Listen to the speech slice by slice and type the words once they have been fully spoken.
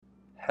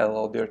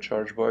Hello, dear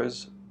church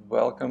boys.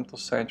 Welcome to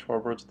St.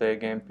 Robert's Day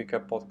Game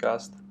Pickup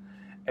Podcast,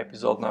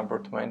 episode number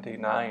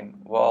 29.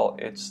 Well,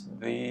 it's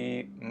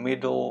the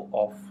middle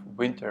of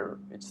winter.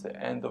 It's the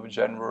end of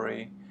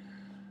January.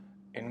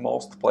 In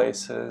most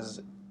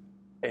places,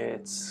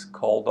 it's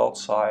cold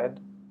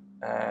outside,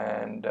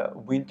 and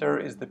winter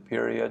is the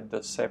period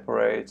that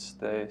separates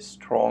the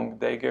strong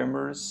day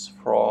gamers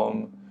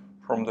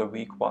from the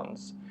weak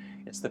ones.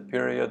 It's the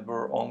period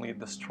where only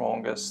the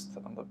strongest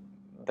and the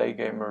day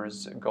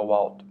gamers go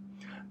out.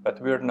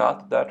 But we're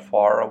not that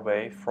far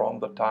away from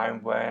the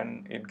time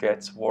when it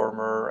gets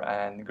warmer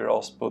and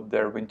girls put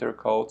their winter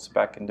coats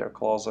back in their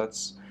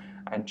closets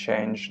and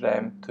change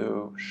them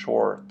to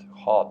short,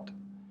 hot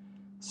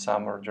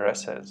summer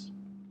dresses.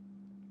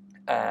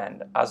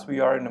 And as we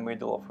are in the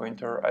middle of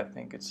winter, I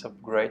think it's a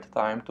great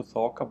time to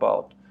talk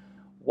about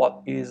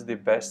what is the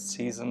best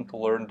season to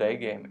learn day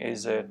game.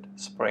 Is it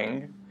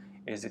spring?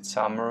 Is it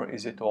summer?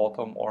 Is it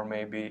autumn? Or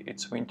maybe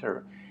it's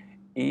winter?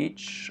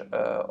 Each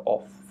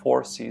of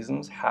 4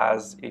 seasons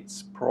has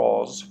its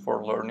pros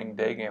for learning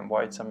day game,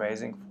 why it's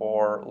amazing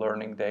for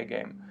learning day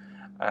game.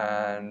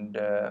 And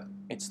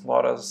it's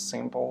not as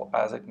simple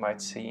as it might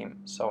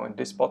seem. So in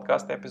this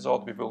podcast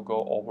episode, we will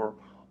go over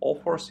all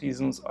 4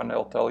 seasons and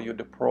I'll tell you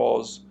the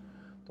pros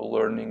to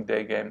learning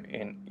day game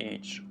in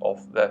each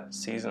of the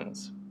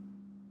seasons.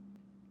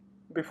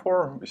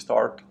 Before we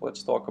start,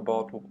 let's talk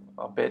about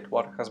a bit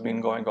what has been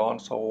going on.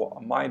 So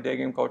my day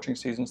game coaching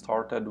season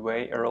started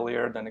way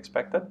earlier than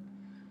expected.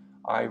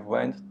 I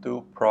went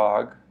to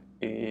Prague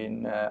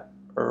in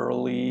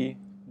early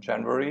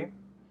January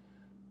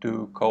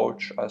to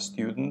coach a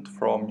student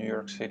from New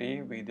York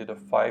City. We did a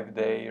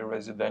 5-day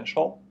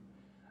residential,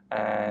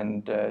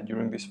 and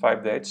during these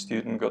 5 days,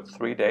 student got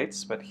 3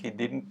 dates, but he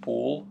didn't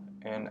pool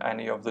in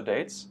any of the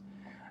dates.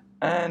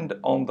 And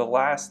on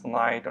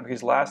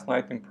his last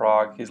night in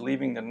Prague, he's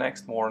leaving the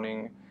next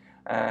morning,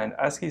 and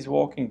as he's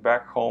walking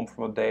back home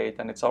from a date,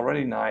 and it's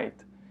already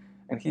night,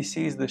 and he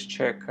sees this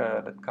chick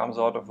that comes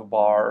out of a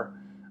bar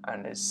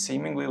and is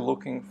seemingly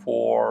looking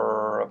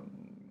for,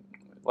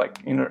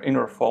 in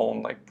her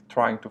phone,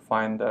 trying to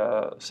find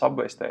a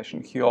subway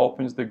station. He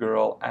opens the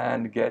girl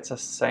and gets a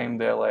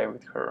same-day lay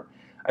with her.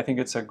 I think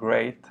it's a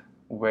great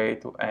way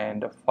to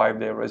end a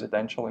 5-day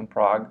residential in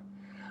Prague.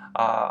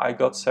 I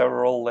got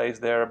several lays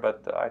there,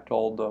 but I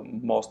told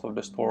most of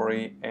the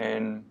story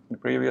in the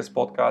previous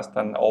podcast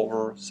and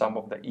over some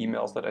of the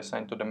emails that I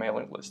sent to the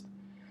mailing list.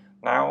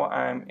 Now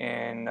I'm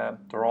in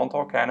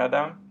Toronto,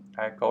 Canada.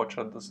 I coached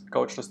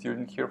the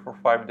student here for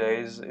 5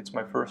 days. It's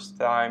my first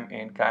time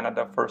in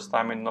Canada, first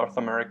time in North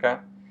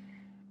America.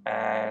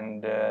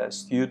 And the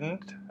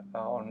student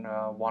on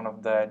one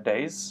of the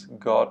days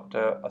got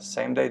a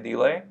same-day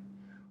delay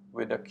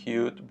with a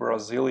cute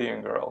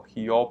Brazilian girl.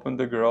 He opened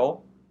the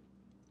girl,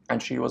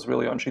 and she was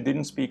really on. She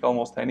didn't speak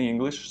almost any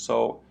English,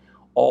 so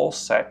all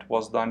set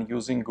was done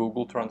using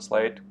Google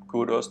Translate.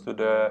 Kudos to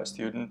the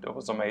student, it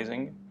was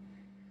amazing.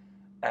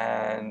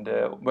 And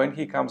when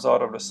he comes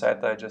out of the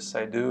set, I just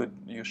say, dude,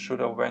 you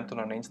should have went on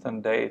an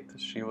instant date.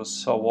 She was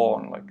so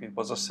on, it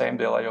was a same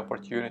day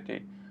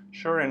opportunity.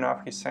 Sure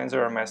enough, he sends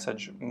her a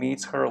message,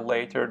 meets her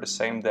later the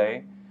same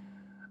day,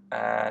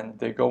 and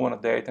they go on a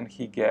date, and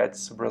he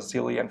gets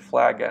Brazilian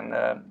flag. And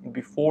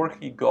before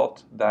he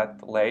got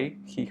that lay,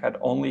 he had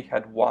only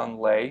had 1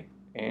 lay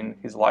in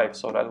his life,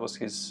 so that was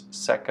his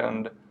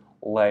second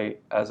lay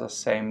as a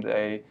same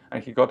day,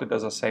 and he got it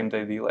as a same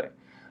day delay.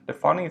 The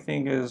funny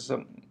thing is,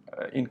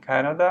 in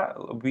Canada,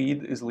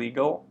 weed is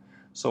legal,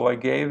 so I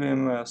gave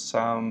him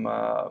some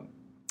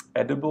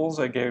edibles.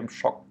 I gave him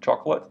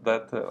chocolate.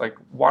 That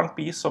one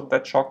piece of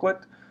that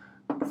chocolate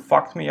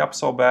fucked me up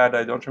so bad.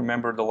 I don't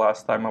remember the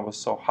last time I was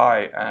so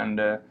high,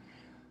 and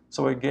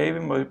so I gave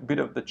him a bit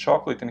of the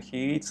chocolate, and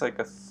he eats like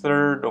a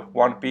third of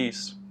one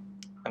piece,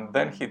 and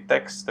then he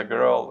texts the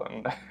girl,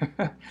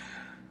 and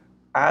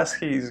as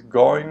he's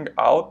going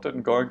out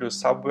and going to the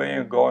subway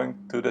and going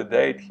to the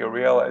date, he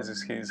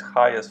realizes he's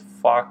high as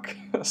fuck.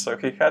 So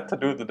he had to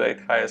do the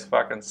date high as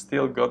fuck and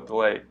still got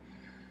delayed.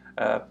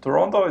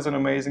 Toronto is an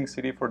amazing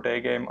city for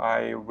day game.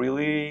 I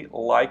really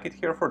like it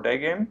here for day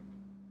game.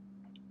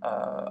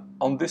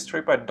 On this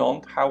trip, I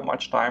don't have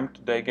much time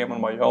to day game on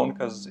my own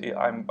because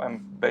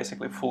I'm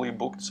basically fully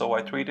booked. So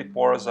I treat it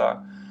more as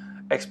a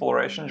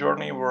exploration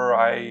journey where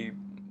I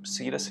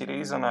see the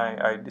cities and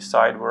I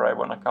decide where I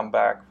want to come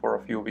back for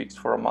a few weeks,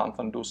 for a month,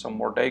 and do some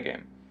more day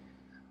game.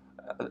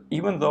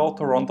 Even though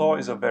Toronto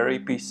is a very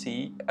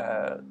PC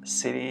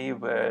city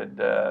with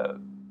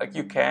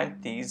you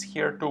can't tease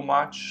here too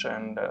much,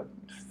 and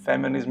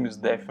feminism is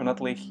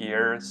definitely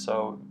here.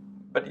 So,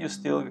 but you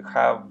still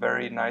have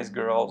very nice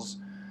girls,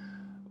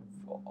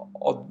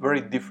 very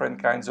different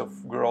kinds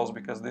of girls,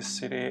 because this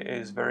city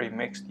is very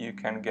mixed. You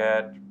can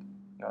get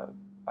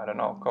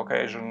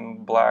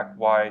Caucasian, black,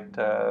 white,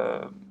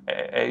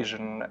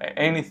 Asian,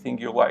 anything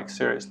you like.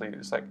 Seriously,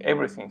 it's like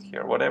everything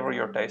here, whatever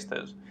your taste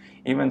is.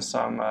 Even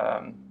some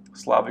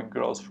Slavic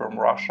girls from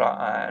Russia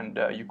and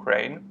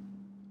Ukraine.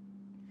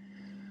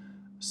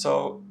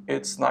 So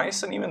it's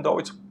nice, and even though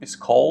it's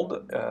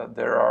cold,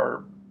 there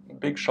are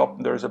big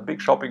shop. There's a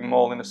big shopping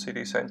mall in the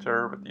city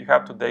center, but you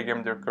have to day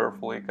game there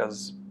carefully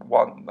because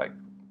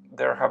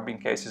there have been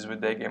cases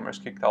with day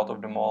gamers kicked out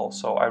of the mall.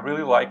 So I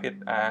really like it,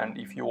 and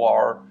if you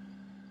are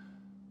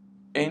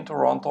in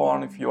Toronto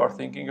and if you are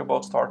thinking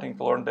about starting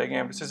to learn day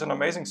game, this is an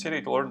amazing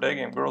city to learn day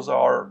game. Girls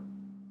are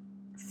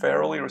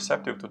fairly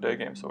receptive to day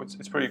game, so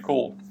it's pretty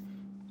cool.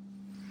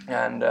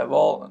 And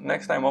well,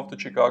 next time off to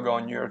Chicago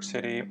and New York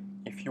City,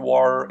 if you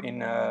are in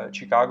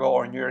Chicago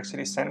or New York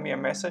City, send me a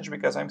message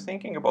because I'm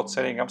thinking about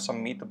setting up some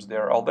meetups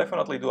there. I'll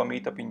definitely do a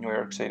meetup in New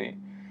York City.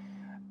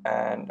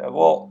 And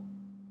well,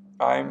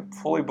 I'm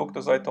fully booked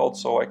as I told,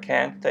 so I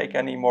can't take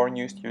any more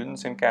new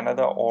students in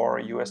Canada or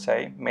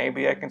USA.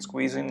 Maybe I can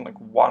squeeze in like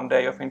one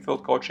day of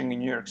infield coaching in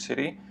New York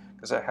City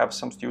because I have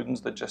some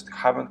students that just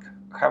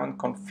haven't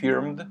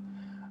confirmed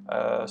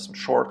some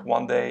short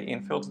one-day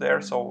infields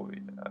there. So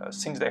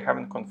since they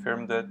haven't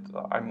confirmed it,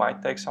 I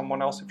might take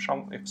someone else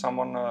if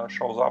someone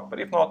shows up. But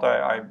if not,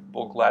 I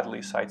will gladly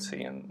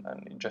sightsee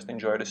and just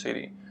enjoy the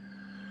city.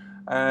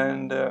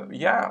 And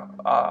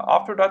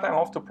after that I'm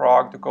off to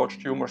Prague to coach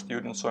 2 more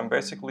students. So I'm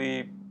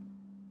basically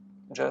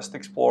just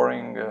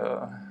exploring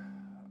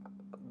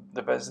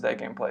the best day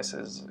game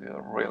places,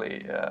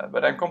 really.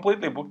 But I'm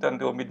completely booked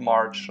until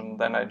mid-March, and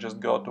then I just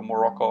go to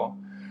Morocco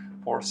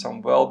for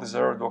some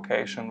well-deserved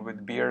vacation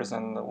with beers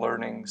and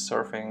learning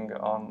surfing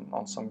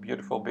on some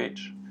beautiful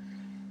beach.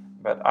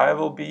 But I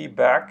will be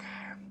back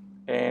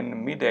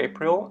in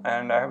mid-April,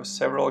 and I have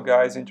several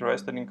guys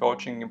interested in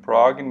coaching in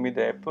Prague in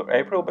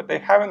mid-April, but they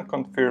haven't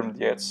confirmed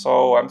yet,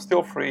 so I'm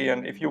still free.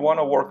 And if you want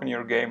to work on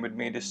your game with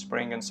me this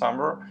spring and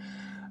summer,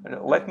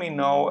 let me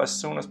know as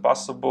soon as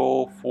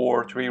possible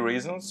for 3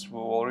 reasons.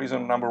 Well,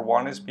 reason number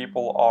 1 is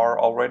people are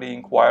already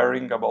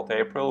inquiring about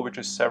April, which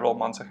is several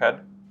months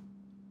ahead,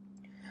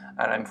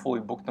 and I'm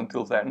fully booked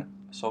until then.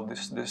 So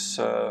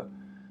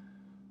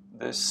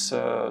this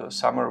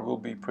summer will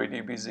be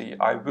pretty busy.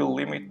 I will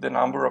limit the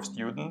number of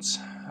students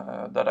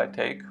that I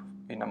take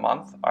in a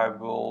month. I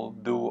will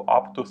do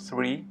up to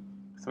 3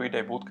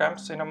 3-day boot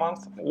camps in a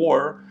month,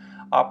 or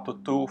up to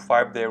 2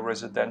 5-day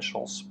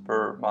residentials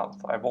per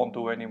month. I won't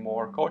do any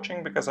more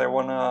coaching because I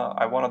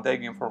wanna day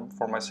game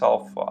for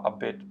myself a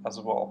bit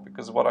as well,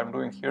 because what I'm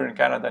doing here in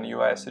Canada and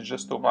US is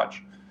just too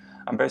much.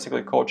 I'm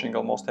basically coaching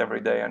almost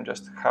every day and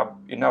just have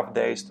enough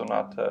days to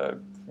not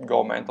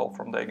go mental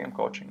from day game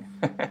coaching.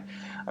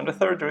 And the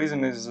third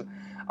reason is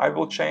I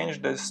will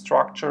change the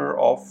structure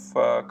of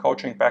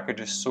coaching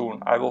packages soon.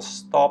 I will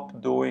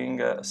stop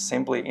doing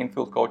simply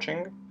infield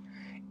coaching.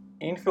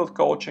 Infield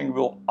coaching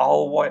will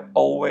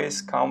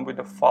always come with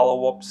a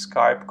follow-up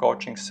Skype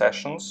coaching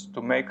sessions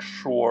to make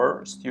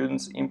sure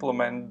students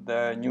implement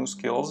the new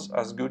skills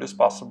as good as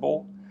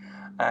possible,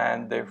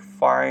 and they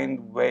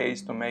find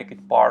ways to make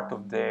it part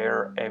of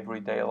their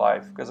everyday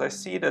life. Because I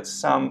see that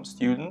some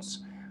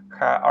students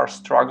are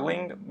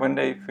struggling when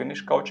they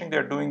finish coaching.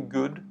 They're doing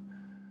good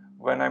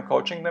when I'm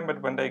coaching them,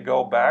 but when they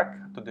go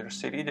back to their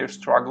city, they're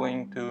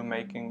struggling to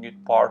making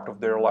it part of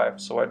their life.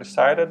 So I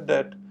decided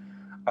that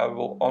I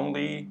will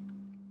only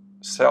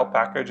sell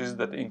packages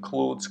that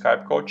include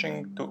Skype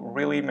coaching to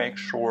really make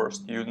sure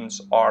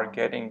students are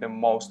getting the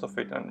most of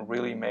it and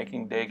really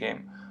making day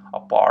game a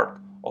part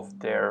of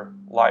their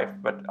life.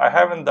 But I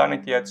haven't done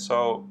it yet,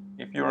 so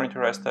if you're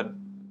interested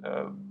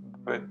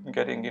with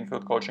getting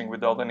infield coaching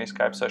without any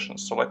Skype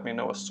sessions, so let me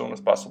know as soon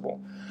as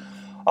possible.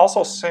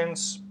 Also,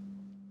 since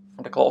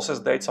the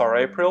closest dates are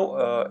April,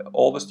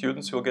 all the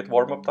students will get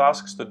warm-up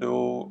tasks to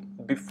do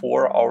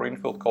before our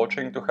infield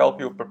coaching to help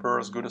you prepare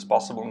as good as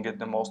possible and get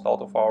the most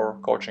out of our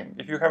coaching.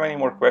 If you have any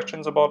more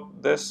questions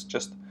about this,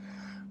 just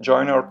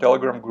join our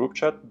Telegram group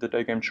chat, the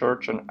Daygame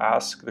Church, and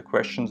ask the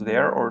questions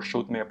there, or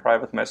shoot me a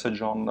private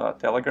message on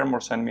Telegram, or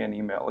send me an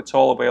email. It's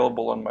all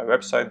available on my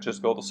website.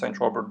 Just go to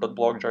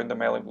strobert.blog, join the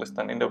mailing list,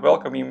 and in the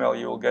welcome email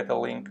you will get a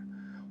link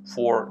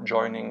for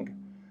joining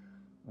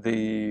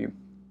the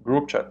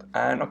group chat.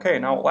 And okay,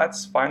 now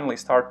let's finally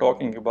start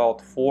talking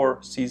about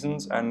 4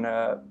 seasons and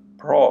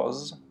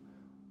pros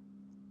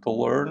to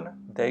learn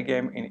day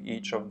game in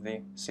each of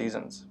the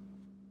seasons.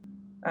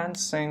 And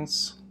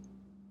since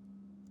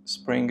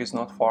spring is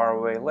not far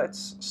away,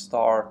 let's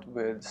start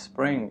with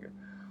spring.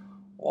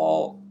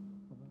 Well,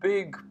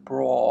 big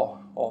pro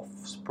of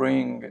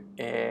spring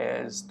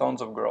is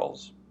tons of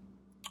girls.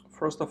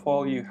 First of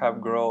all, you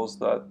have girls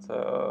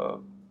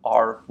that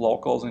are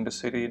locals in the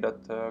city,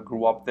 that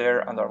grew up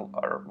there and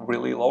are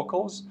really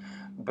locals,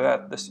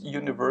 but the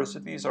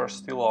universities are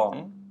still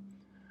on.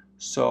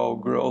 So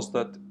girls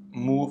that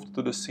moved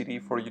to the city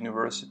for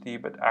university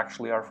but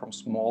actually are from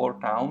smaller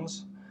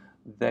towns,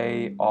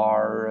 they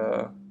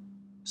are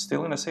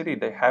still in the city.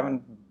 They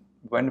haven't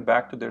went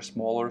back to their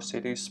smaller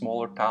cities,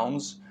 smaller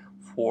towns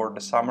for the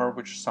summer,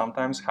 which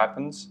sometimes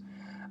happens.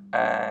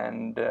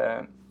 And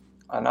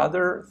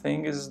another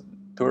thing is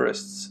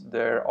tourists.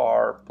 There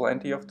are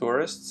plenty of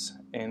tourists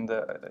in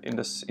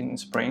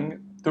spring.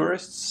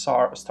 Tourists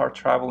start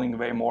traveling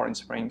way more in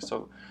spring.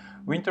 So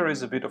winter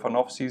is a bit of an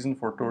off season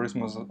for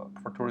tourism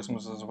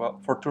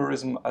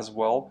as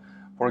well.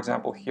 For For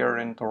example, here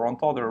in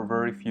Toronto, there are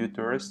very few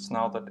tourists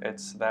now that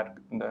it's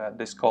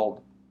this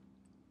cold.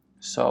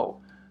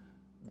 So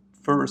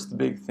first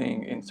big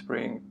thing in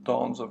spring,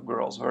 tons of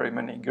girls, very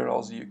many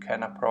girls you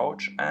can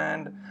approach,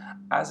 and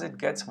as it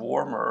gets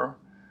warmer,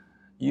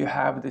 you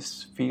have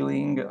this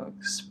feeling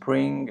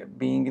spring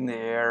being in the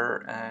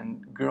air,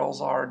 and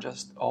girls are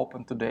just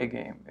open to day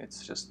game.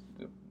 It's just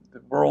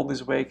the world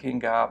is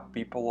waking up.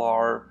 People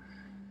are,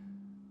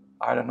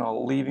 I don't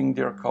know, leaving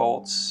their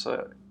coats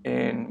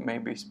in,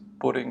 maybe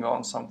putting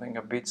on something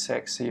a bit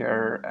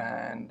sexier,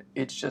 and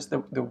it's just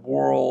the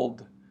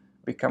world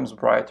becomes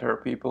brighter,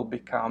 people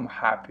become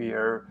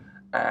happier,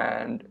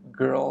 and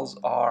girls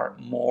are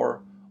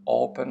more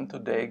open to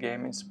day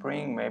game in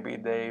spring. Maybe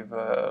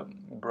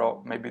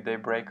maybe they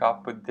break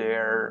up with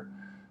their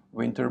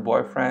winter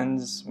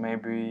boyfriends.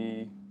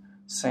 Maybe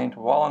Saint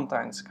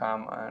Valentine's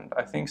come, and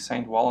I think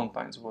Saint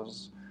Valentine's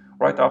was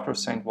right after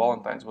Saint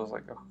Valentine's was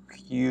like a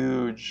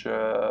huge.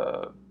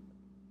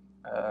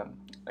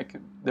 Like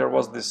there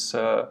was this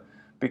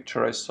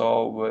picture I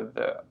saw with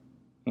the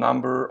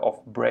number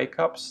of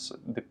breakups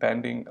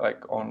depending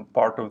like on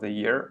part of the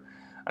year,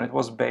 and it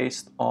was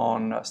based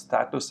on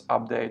status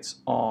updates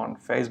on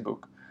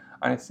Facebook.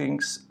 And I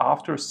think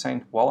after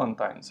Saint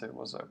Valentine's it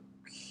was a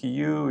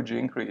huge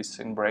increase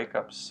in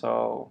breakups.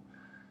 So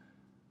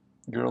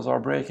girls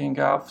are breaking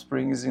up,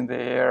 spring is in the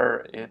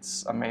air,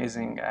 it's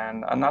amazing.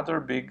 And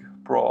another big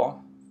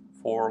pro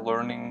for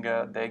learning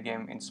day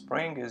game in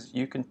spring is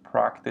you can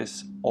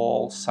practice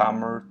all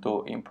summer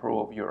to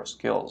improve your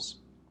skills.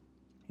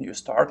 You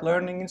start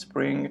learning in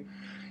spring,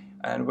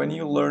 and when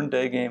you learn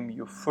day game,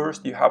 you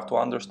have to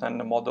understand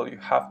the model, you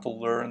have to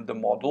learn the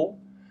model,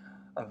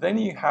 and then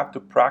you have to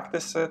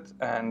practice it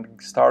and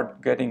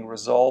start getting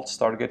results,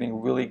 start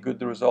getting really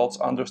good results,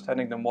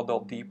 understanding the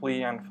model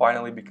deeply, and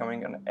finally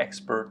becoming an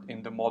expert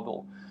in the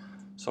model.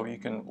 So you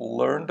can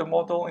learn the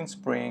model in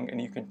spring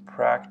and you can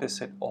practice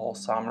it all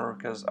summer,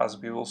 because as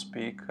we will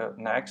speak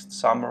next,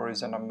 summer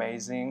is an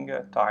amazing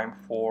time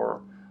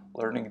for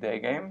learning day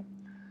game.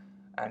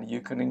 And you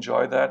can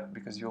enjoy that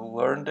because you'll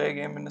learn day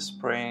game in the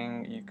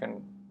spring, you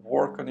can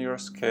work on your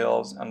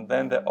skills, and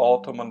then the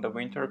autumn and the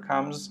winter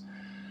comes.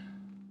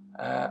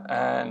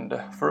 And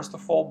first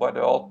of all,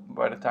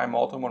 by the time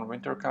autumn and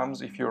winter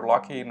comes, if you're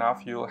lucky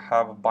enough, you'll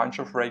have a bunch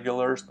of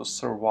regulars to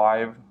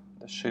survive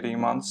the shitty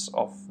months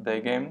of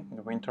day game,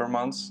 the winter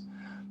months.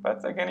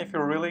 But again, if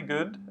you're really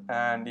good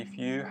and if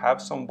you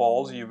have some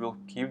balls, you will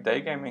keep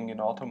day gaming in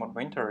autumn and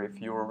winter if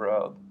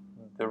you're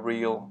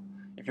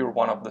if you're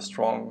one of the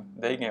strong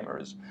day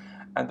gamers.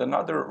 And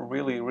another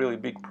really, really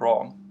big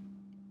pro,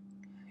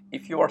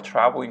 if you are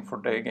traveling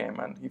for day game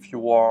and if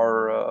you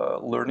are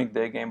learning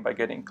day game by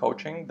getting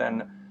coaching,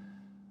 then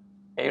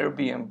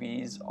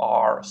Airbnbs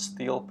are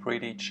still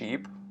pretty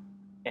cheap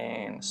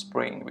in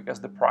spring, because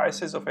the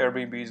prices of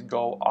Airbnbs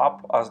go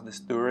up as this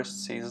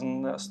tourist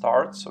season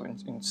starts. So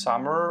in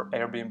summer,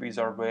 Airbnbs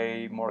are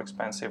way more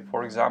expensive.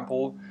 For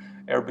example,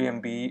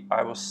 Airbnb,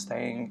 I was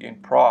staying in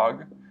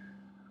Prague.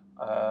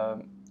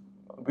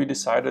 We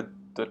decided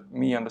that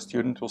me and the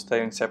student will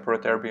stay in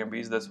separate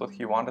Airbnbs. That's what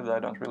he wanted. I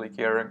don't really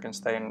care. I can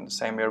stay in the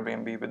same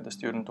Airbnb with the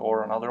student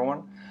or another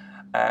one.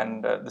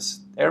 And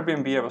this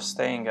Airbnb I was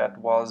staying at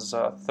was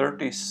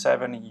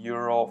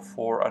 €37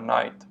 for a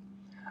night.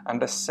 And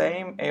the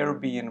same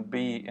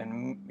Airbnb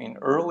in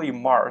early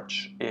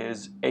March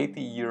is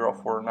 €80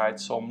 for a night,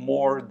 so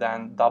more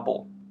than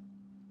double.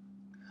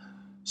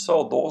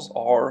 So those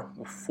are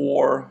the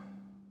 4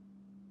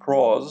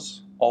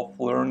 pros of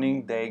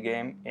learning day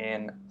game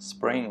in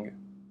spring.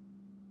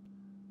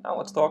 Now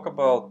let's talk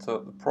about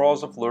the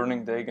pros of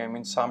learning day game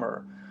in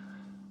summer.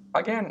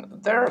 Again,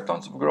 there are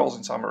tons of girls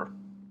in summer,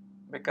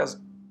 because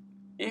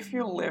if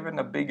you live in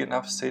a big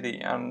enough city,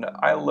 and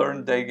I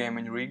learned day game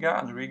in Riga,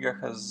 and Riga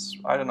has,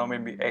 I don't know,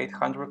 maybe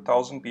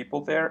 800,000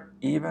 people there,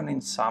 even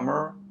in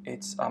summer,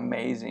 it's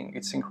amazing,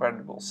 it's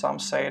incredible. Some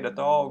say that,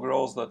 oh,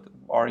 girls that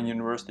are in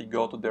university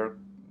go to their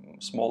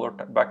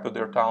back to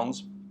their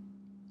towns.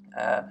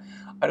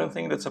 I don't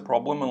think that's a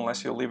problem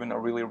unless you live in a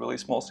really, really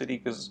small city,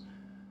 because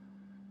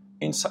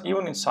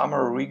even in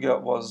summer, Riga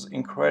was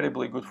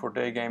incredibly good for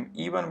day game.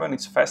 Even when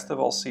it's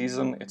festival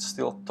season, it's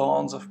still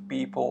tons of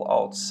people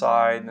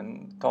outside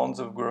and tons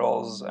of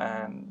girls,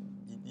 and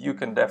you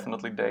can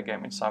definitely day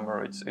game in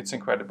summer. It's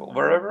incredible.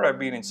 Wherever I've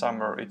been in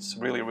summer, it's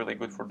really, really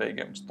good for day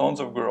games. Tons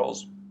of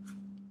girls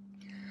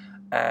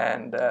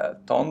and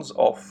tons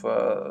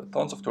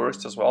of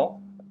tourists as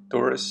well.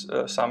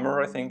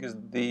 Summer, I think, is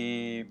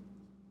the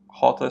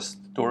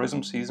hottest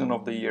tourism season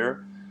of the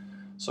year.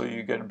 So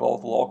you get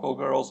both local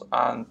girls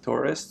and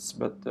tourists,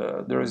 but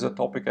there is a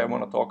topic I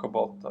want to talk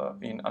about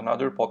in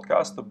another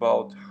podcast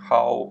about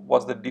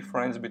what's the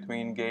difference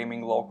between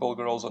gaming local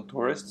girls and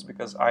tourists,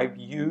 because my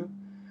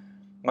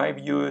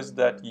view is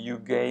that you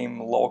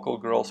game local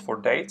girls for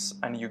dates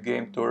and you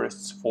game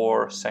tourists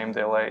for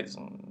same-day lays,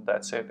 and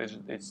that's it.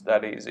 It's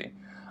that easy.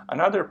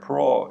 Another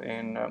pro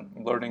in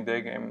learning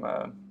day game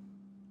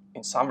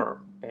in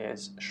summer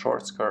is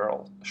short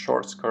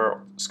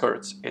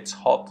skirts. It's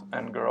hot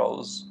and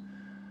girls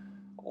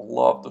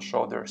love to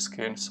show their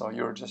skin, so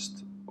you're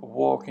just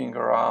walking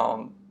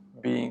around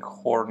being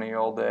horny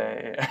all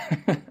day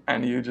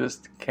and you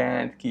just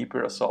can't keep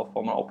yourself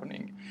from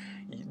opening.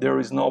 There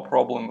is no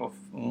problem of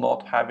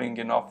not having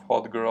enough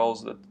hot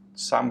girls. That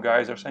some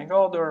guys are saying,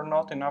 oh, there are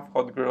not enough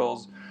hot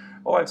girls.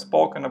 Oh, I've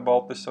spoken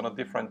about this on a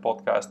different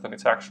podcast, and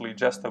it's actually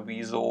just a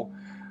weasel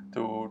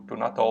to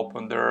not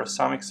open. There are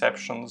some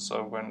exceptions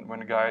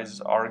when guys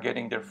are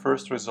getting their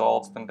first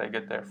results, then they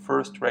get their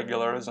first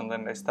regulars, and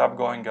then they stop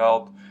going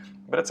out.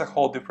 But it's a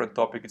whole different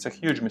topic. It's a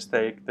huge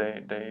mistake.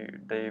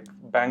 They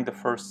banged the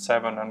first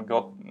 7 and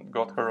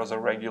got her as a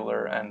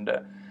regular, and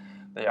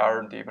they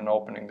aren't even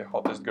opening the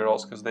hottest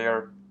girls because they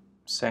are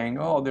saying,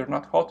 oh, they're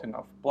not hot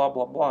enough, blah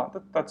blah blah.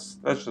 That's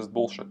just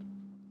bullshit.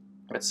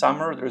 But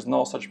summer, there's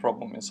no such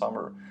problem in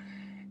summer.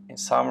 In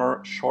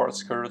summer, short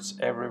skirts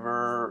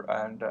everywhere,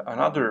 and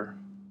another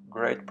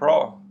great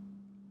pro,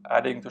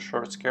 adding to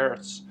short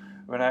skirts.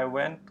 When I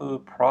went to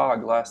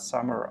Prague last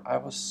summer, I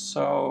was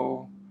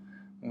so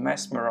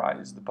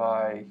mesmerized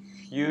by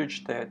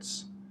huge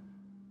tits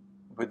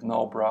with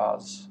no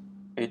bras.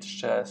 It's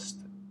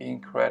just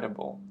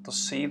incredible to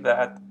see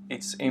that.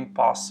 It's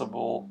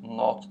impossible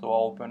not to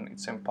open,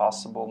 it's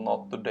impossible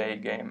not to day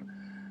game.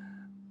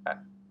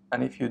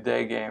 And if you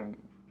day game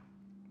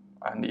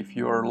and if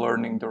you're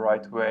learning the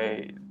right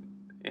way,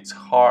 it's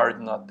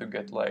hard not to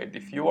get laid.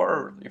 If you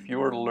are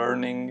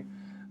learning,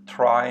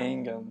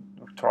 trying,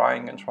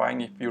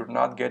 if you're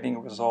not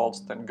getting results,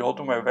 then go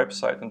to my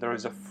website and there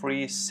is a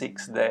free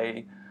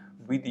 6-day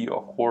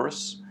video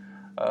course.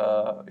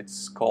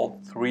 It's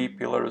called 3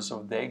 Pillars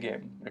of Day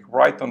Game. Like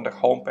right on the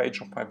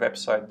homepage of my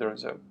website,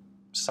 there's a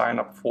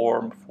sign-up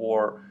form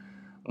for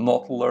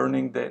not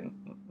learning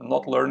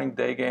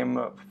day game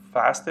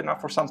fast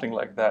enough or something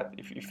like that.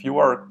 If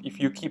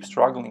you keep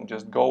struggling,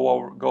 just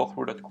go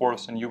through that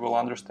course and you will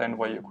understand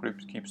why you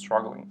keep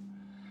struggling.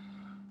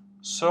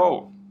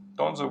 So,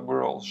 tons of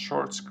girls,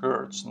 short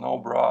skirts, no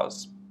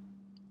bras.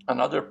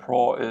 Another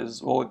pro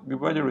is, well, the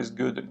weather is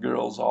good and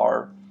girls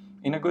are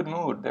in a good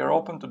mood. They're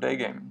open to day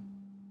game.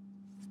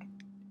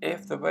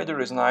 If the weather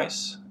is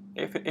nice,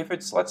 if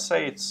it's, let's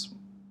say it's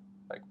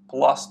like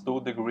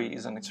 +2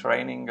 degrees and it's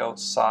raining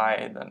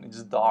outside and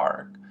it's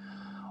dark,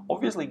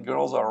 obviously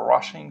girls are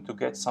rushing to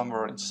get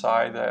somewhere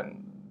inside,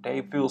 and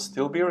they will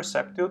still be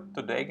receptive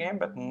to day game,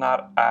 but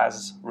not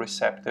as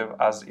receptive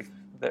as if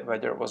the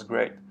weather was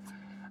great.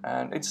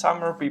 And in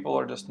summer, people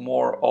are just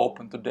more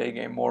open to day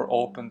game, more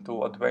open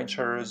to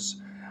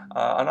adventures.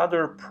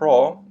 Another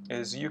pro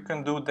is you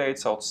can do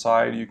dates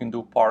outside, you can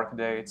do park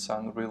dates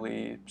and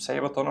really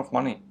save a ton of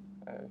money.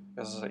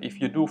 Because if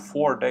you do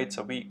 4 dates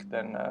a week,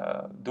 then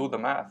do the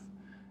math.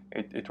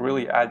 It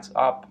really adds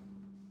up.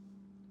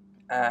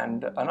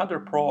 And another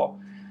pro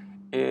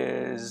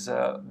is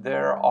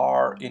there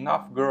are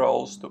enough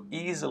girls to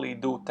easily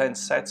do 10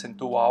 sets in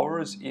 2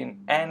 hours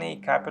in any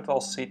capital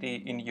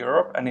city in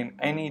Europe and in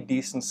any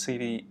decent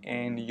city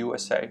in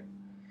USA.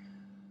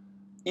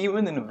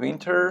 Even in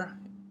winter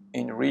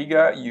in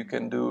Riga, you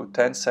can do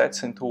 10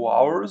 sets in 2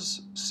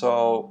 hours.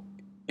 So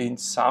in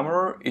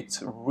summer,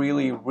 it's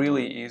really,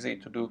 really easy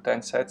to do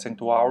 10 sets in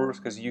 2 hours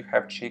because you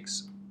have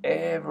chicks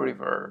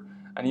everywhere.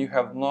 And you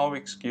have no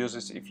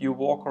excuses. If you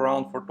walk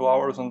around for 2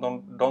 hours and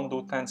don't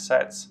do 10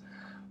 sets,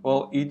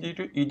 well,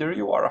 either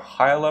you are a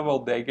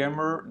high-level day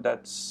gamer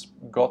that's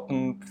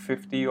gotten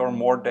 50 or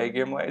more day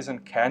game lays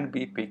and can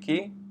be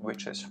picky,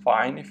 which is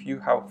fine if you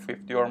have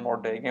 50 or more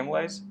day game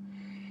lays,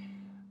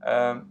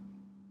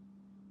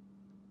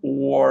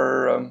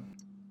 or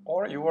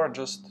you are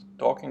just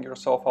talking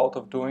yourself out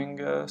of doing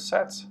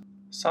sets.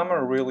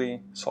 Summer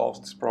really solves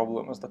this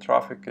problem as the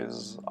traffic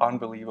is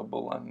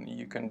unbelievable and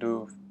you can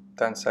do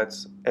 10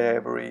 sets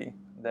every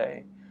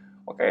day.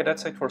 Okay,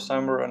 that's it for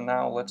summer, and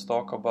now let's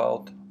talk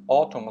about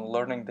autumn and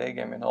learning day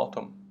game in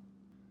autumn.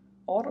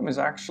 Autumn is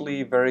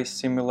actually very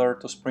similar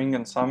to spring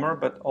and summer,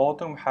 but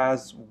autumn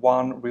has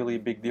one really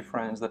big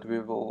difference that we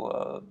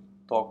will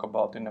talk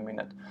about in a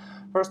minute.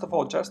 First of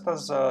all, just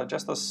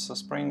as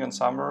spring and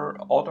summer,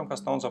 autumn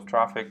has tons of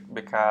traffic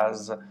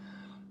because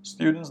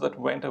students that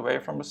went away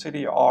from the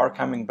city are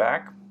coming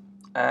back,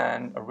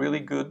 and a really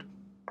good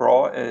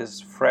pro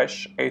is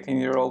fresh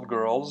 18-year-old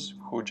girls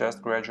who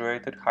just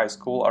graduated high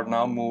school are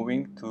now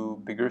moving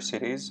to bigger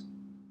cities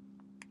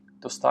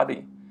to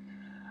study.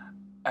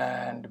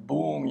 And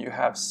boom, you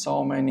have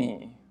so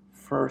many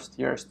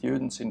first-year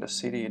students in the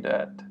city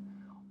that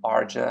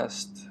are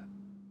just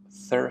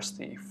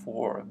thirsty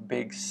for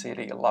big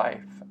city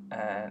life.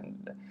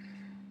 And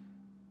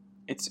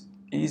it's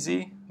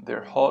easy,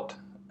 they're hot,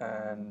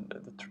 and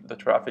the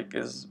traffic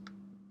is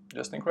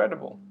just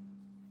incredible.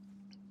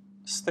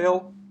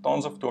 Still,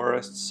 tons of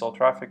tourists, so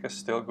traffic is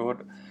still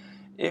good.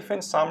 If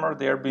in summer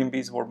the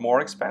Airbnbs were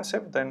more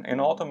expensive, then in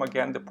autumn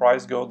again the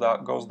price goes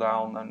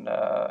down and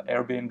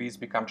Airbnbs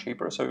become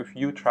cheaper. So if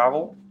you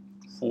travel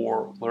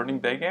for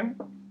learning day game,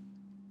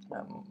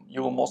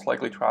 you will most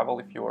likely travel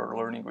if you are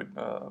learning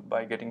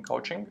by getting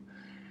coaching.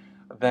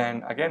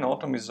 Then again,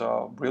 autumn is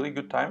a really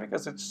good time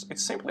because it's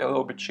simply a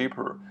little bit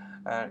cheaper.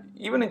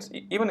 Even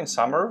in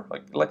summer,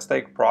 like let's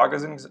take Prague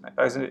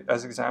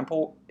as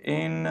example.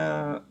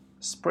 In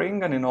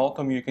spring and in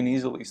autumn, you can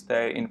easily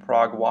stay in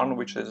Prague 1,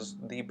 which is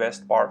the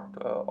best part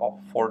of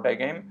 4-day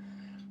game.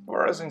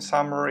 Whereas in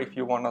summer, if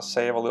you want to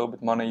save a little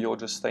bit money, you'll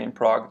just stay in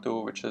Prague 2,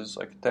 which is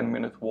like a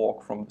 10-minute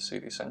walk from the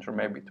city center,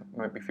 maybe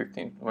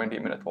 15,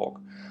 20-minute walk.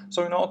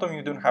 So in autumn,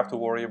 you don't have to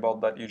worry about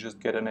that. You just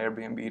get an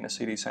Airbnb in a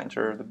city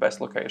center, the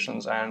best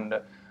locations, and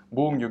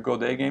boom, you go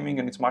day gaming,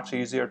 and it's much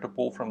easier to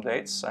pull from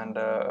dates, and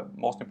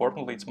most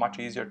importantly, it's much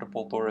easier to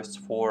pull tourists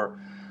for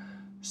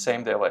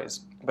same day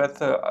lays. But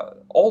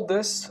all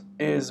this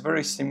is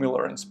very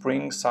similar in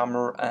spring,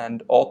 summer,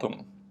 and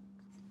autumn.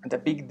 The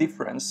big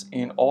difference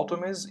in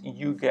autumn is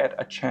you get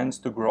a chance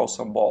to grow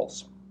some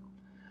balls.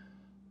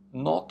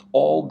 Not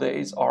all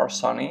days are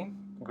sunny.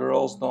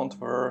 Girls don't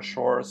wear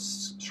short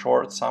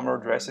summer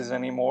dresses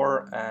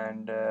anymore,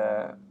 and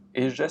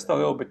it's just a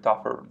little bit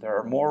tougher. There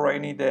are more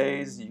rainy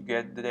days. You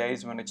get the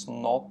days when it's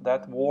not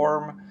that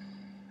warm,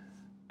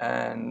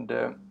 and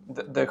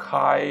the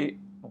high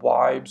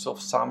vibes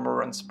of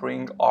summer and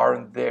spring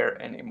aren't there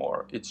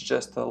anymore. It's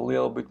just a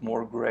little bit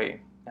more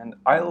gray. And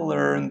I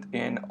learned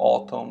in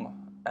autumn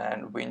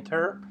and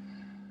winter,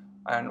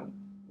 and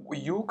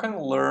you can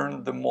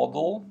learn the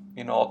model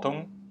in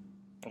autumn.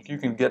 If you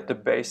can get the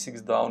basics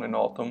down in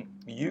autumn,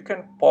 you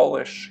can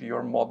polish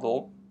your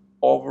model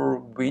over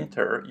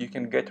winter. You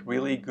can get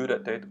really good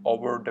at it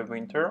over the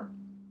winter,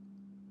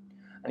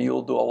 and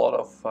you'll do a lot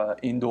of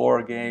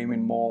indoor game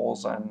in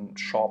malls and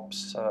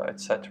shops,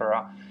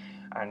 etc.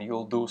 And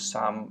you'll do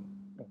some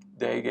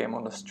day game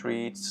on the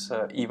streets.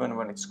 Even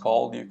when it's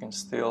cold, you can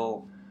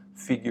still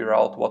figure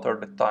out what are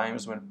the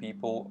times when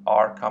people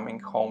are coming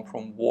home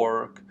from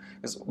work.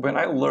 Because when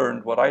I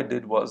learned, what I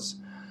did was,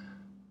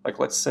 like,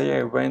 let's say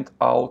I went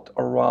out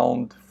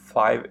around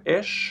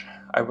 5-ish.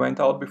 I went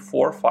out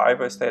before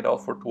 5, I stayed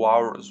out for 2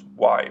 hours.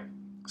 Why?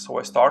 So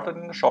I started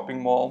in the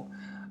shopping mall.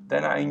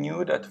 Then I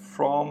knew that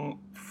from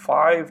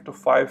 5 to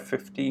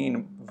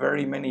 5:15,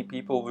 very many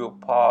people will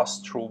pass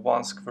through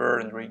one square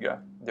in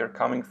Riga. They're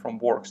coming from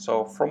work.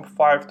 So from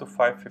 5 to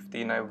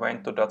 5:15, I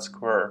went to that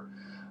square.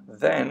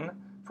 Then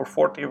for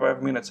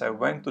 45 minutes, I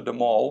went to the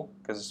mall,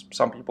 because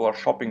some people are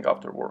shopping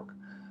after work.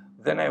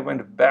 Then I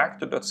went back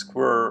to that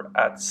square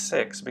at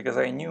 6, because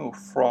I knew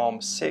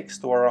from 6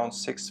 to around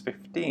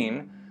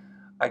 6:15,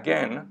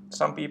 again,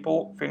 some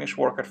people finish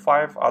work at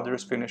 5,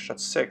 others finish at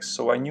 6.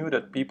 So I knew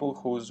that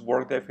people whose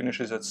workday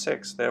finishes at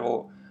 6, they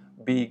will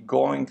be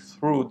going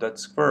through that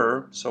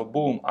square. So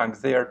boom, I'm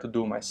there to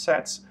do my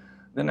sets.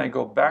 Then I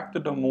go back to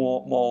the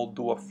mall,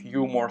 do a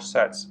few more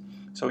sets.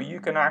 So you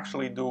can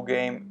actually do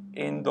game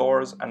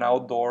indoors and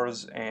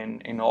outdoors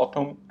in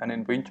autumn and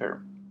in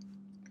winter.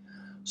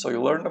 So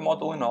you learn the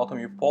model in autumn,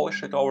 you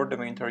polish it over the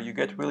winter, you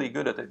get really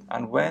good at it.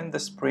 And when the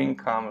spring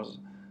comes,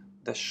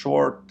 the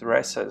short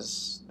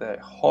dresses, the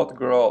hot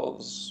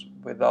girls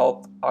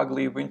without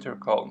ugly winter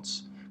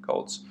coats,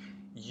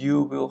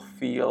 you will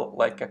feel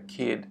like a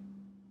kid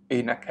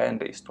in a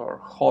candy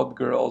store. Hot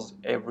girls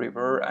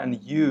everywhere,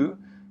 and you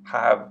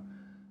have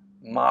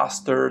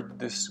mastered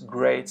this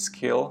great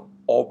skill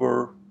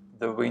over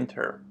the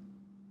winter.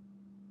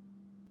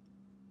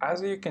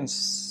 As you can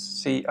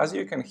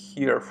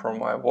hear from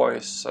my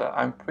voice,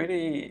 I'm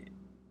pretty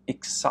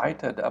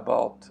excited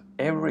about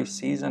every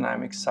season.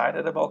 I'm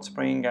excited about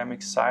spring, I'm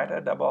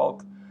excited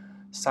about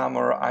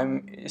summer,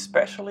 I'm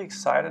especially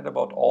excited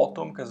about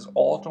autumn, because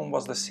autumn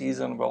was the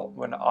season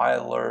when I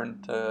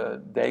learned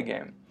day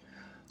game.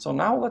 So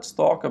now let's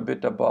talk a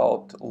bit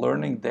about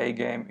learning day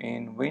game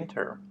in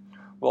winter.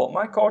 Well,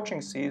 my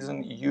coaching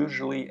season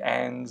usually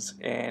ends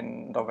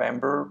in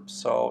November,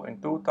 so in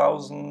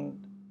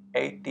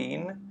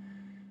 2018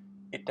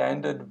 it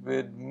ended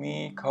with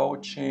me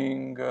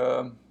coaching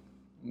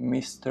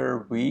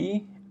Mr.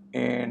 V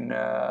in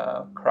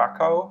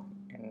Krakow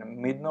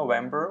in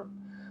mid-November.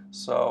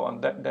 So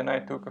and then I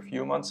took a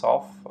few months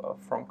off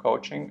from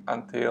coaching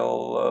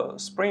until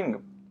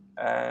spring.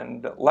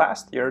 And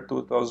last year,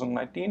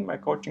 2019, my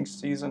coaching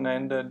season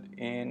ended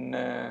in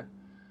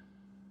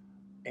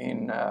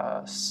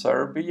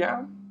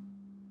Serbia.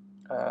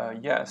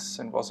 Yes,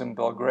 it was in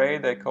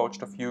Belgrade. I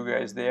coached a few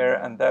guys there,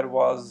 and that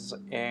was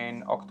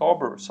in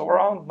October. So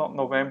around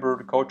November,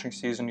 the coaching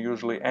season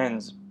usually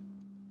ends.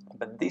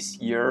 But this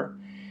year,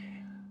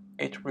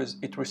 it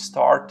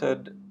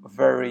restarted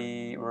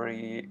very,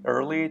 very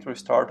early. It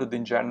restarted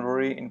in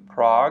January in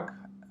Prague,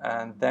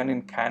 and then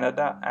in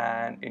Canada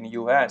and in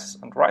US.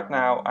 And right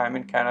now, I'm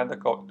in Canada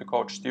to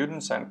coach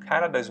students, and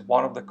Canada is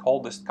one of the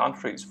coldest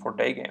countries for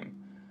day game.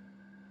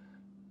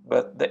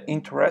 But the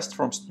interest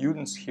from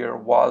students here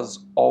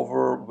was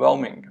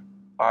overwhelming.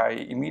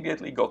 I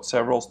immediately got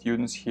several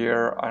students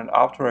here, and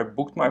after I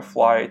booked my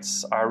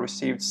flights, I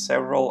received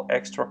several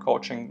extra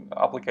coaching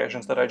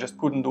applications that I just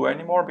couldn't do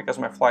anymore because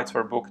my flights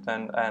were booked,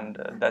 and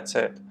that's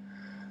it.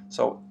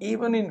 So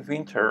even in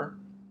winter,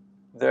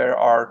 there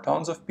are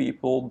tons of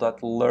people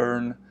that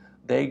learn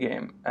day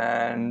game.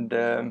 And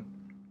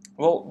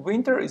well,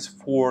 winter is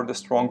for the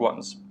strong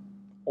ones,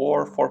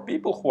 or for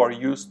people who are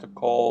used to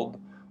cold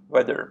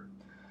weather.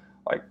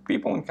 Like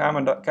people in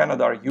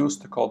Canada are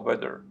used to cold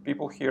weather.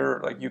 People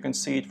here, like you can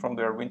see it from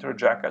their winter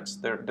jackets.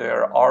 They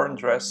aren't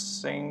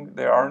dressing.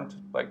 They aren't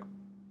like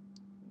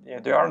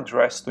they aren't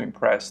dressed to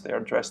impress. They are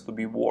dressed to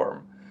be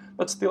warm.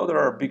 But still, there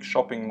are big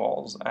shopping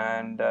malls,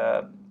 and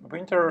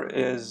winter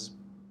is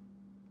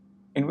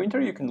in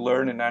winter you can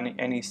learn in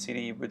any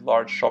city with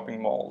large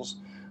shopping malls,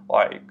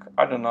 like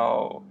I don't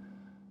know,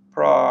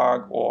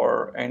 Prague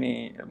or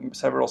any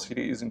several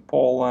cities in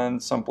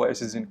Poland, some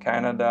places in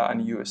Canada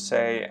and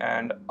USA,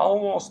 and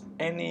almost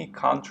any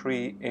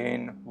country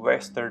in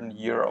Western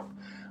Europe.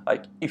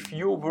 Like if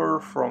you were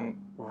from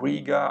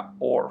Riga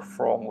or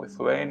from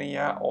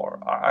Lithuania, or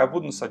I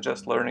wouldn't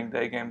suggest learning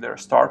day game there.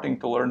 Starting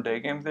to learn day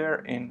game there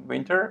in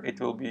winter, it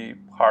will be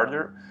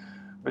harder.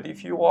 But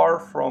if you are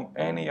from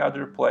any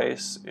other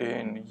place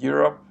in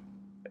Europe,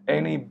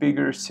 any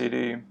bigger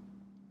city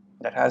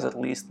that has at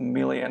least a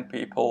million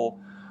people,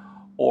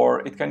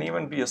 or it can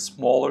even be a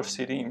smaller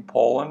city in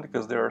Poland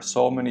because there are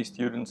so many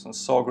students and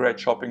so great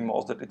shopping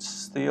malls that it's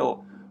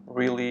still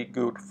really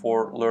good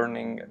for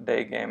learning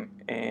day game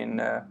in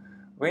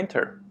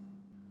winter.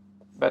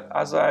 But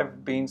as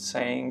I've been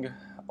saying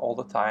all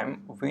the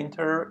time,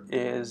 winter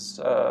is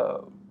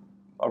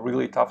a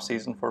really tough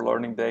season for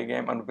learning day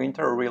game, and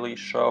winter really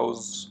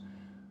shows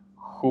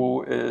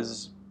who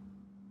is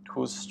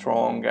who's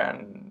strong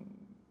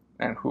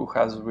and who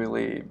has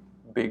really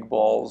big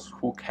balls,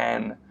 who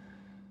can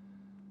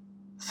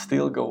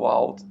still go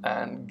out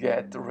and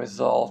get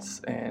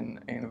results in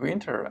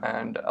winter.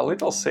 And a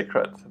little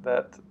secret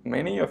that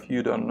many of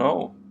you don't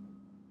know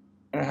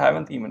and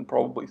haven't even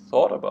probably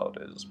thought about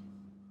is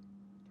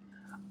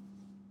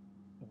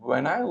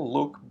when I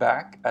look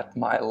back at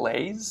my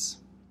lays,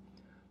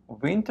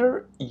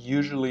 winter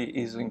usually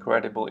is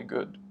incredibly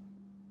good.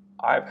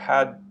 I've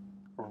had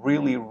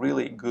really,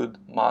 really good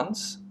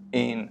months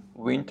in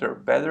winter,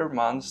 better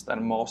months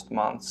than most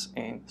months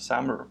in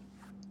summer.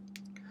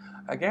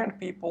 Again,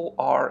 people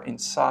are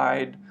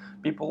inside.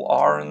 People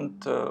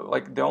aren't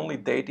like the only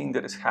dating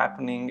that is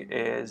happening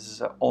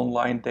is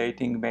online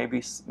dating.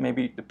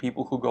 Maybe the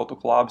people who go to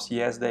clubs,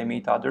 yes, they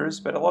meet others,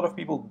 but a lot of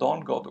people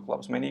don't go to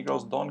clubs. Many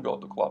girls don't go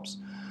to clubs,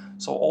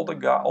 so all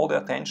the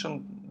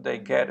attention they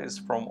get is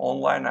from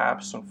online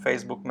apps, on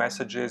Facebook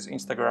messages,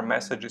 Instagram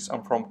messages,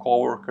 and from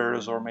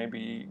coworkers or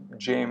maybe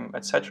gym,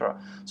 etc.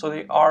 So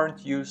they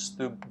aren't used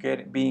to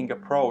being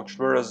approached.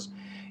 Whereas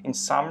in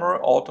summer,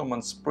 autumn,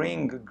 and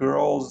spring,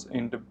 girls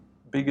in the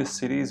biggest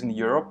cities in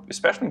Europe,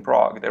 especially in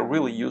Prague, they're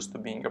really used to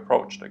being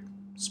approached. Like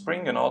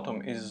spring and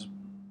autumn is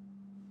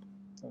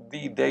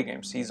the day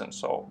game season,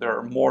 so there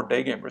are more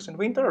day gamers. In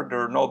winter,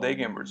 there are no day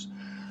gamers.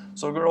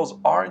 So girls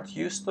aren't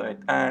used to it,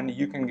 and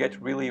you can get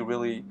really,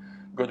 really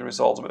good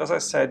results. But as I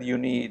said, you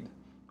need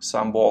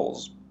some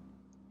balls.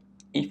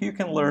 If you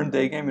can learn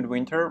day game in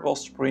winter, well,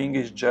 spring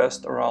is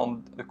just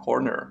around the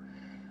corner,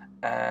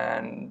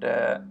 and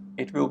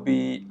it will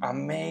be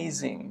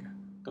amazing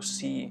to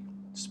see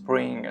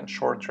spring and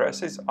short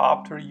dresses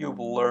after you've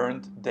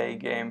learned day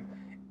game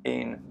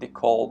in the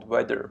cold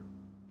weather.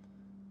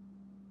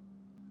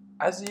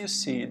 As you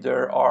see,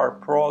 there are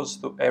pros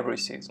to every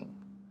season.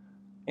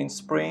 In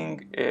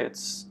spring,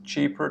 it's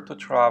cheaper to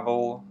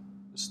travel.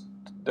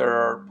 There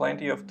are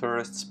plenty of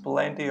tourists,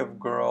 plenty of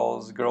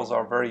girls. Girls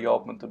are very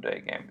open to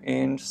day game.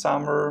 In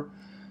summer,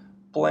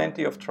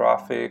 plenty of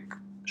traffic,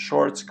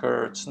 short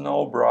skirts,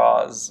 no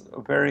bras,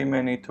 very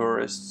many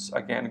tourists.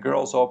 Again,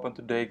 girls open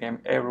to day game.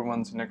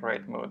 Everyone's in a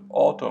great mood.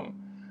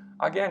 Autumn,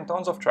 again,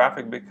 tons of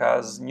traffic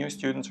because new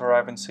students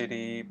arrive in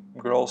city.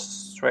 Girls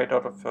straight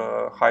out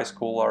of high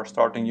school are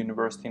starting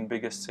university in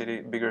bigger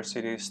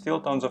cities.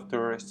 Still tons of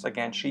tourists.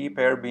 Again, cheap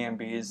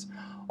Airbnbs.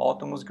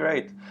 Autumn was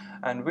great,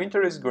 and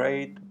winter is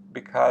great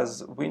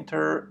because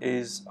winter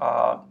is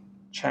a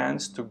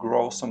chance to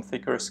grow some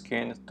thicker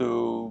skin,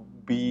 to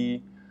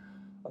be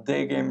a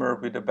day gamer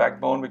with a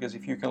backbone, because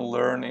if you can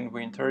learn in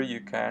winter, you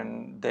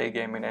can day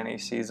game in any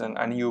season,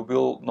 and you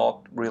will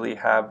not really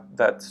have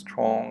that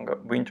strong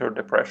winter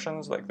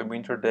depressions, like the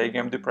winter day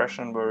game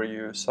depression where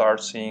you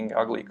start seeing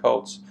ugly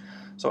coats.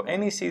 So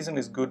any season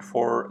is good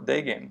for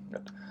day game.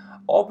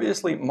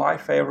 Obviously, my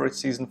favorite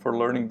season for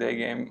learning day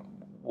game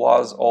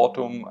was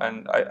autumn,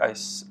 and I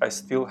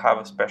still have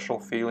a special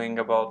feeling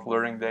about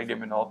learning day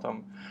game in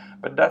autumn,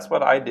 but that's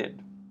what I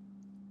did.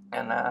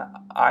 And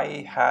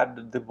I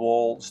had the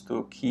balls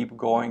to keep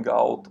going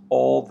out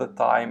all the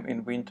time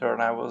in winter,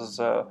 and I was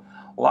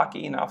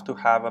lucky enough to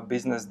have a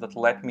business that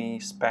let me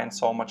spend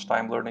so much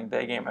time learning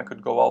day game. I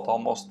could go out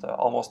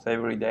almost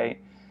every day.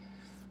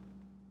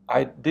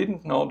 I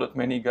didn't know that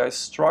many guys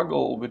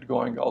struggle with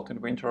going out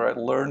in winter. I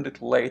learned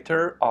it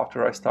later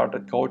after I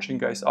started coaching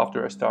guys,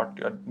 after I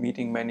started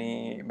meeting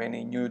many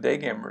new day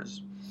gamers.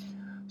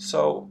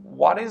 So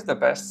what is the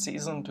best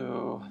season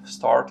to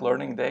start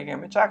learning day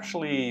game? It's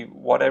actually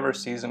whatever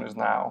season is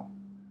now.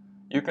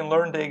 You can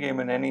learn day game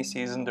in any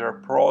season. There are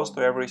pros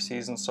to every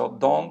season, so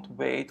don't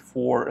wait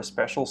for a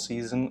special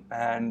season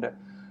and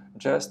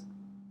just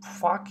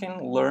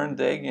fucking learn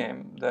day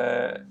game.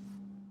 The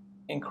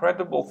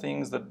incredible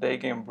things that day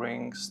game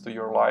brings to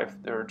your life,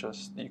 they're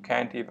just, you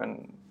can't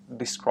even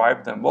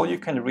describe them? Well, you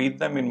can read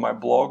them in my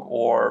blog,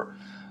 or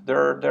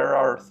there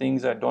are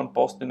things I don't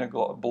post in a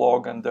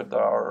blog and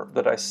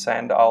that I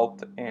send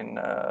out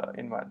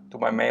to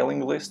my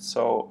mailing list.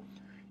 So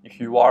if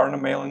you are on a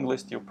mailing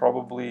list, you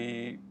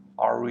probably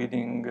are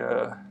reading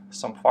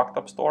some fucked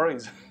up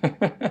stories.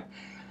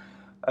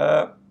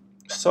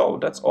 So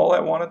that's all I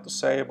wanted to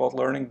say about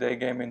learning day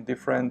game in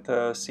different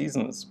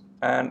seasons.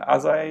 And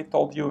as I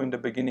told you in the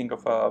beginning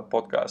of a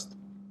podcast,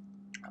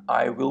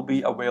 I will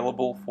be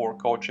available for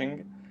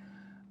coaching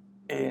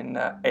in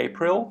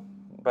April,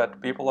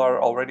 but people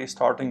are already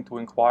starting to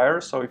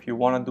inquire. So if you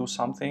want to do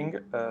something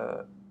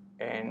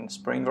in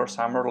spring or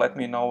summer, let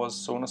me know as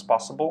soon as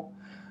possible,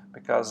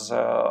 because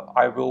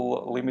I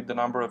will limit the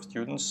number of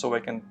students so I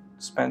can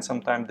spend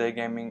some time day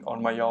gaming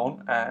on my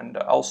own. And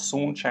I'll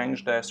soon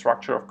change the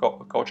structure of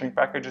coaching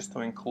packages to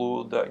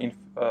include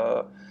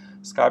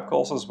Skype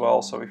calls as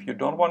well. So if you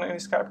don't want any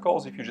Skype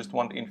calls, if you just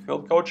want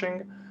in-field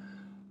coaching,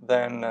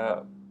 then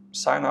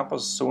sign up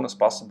as soon as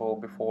possible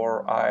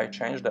before I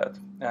change that.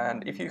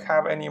 And if you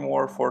have any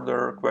more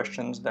further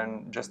questions,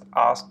 then just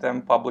ask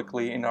them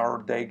publicly in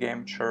our Day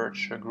Game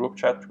Church group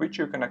chat, which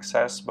you can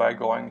access by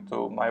going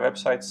to my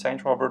website,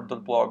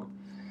 saintrobert.blog,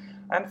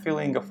 and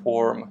filling a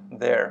form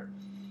there.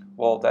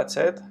 Well, that's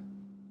it.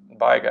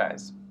 Bye,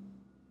 guys.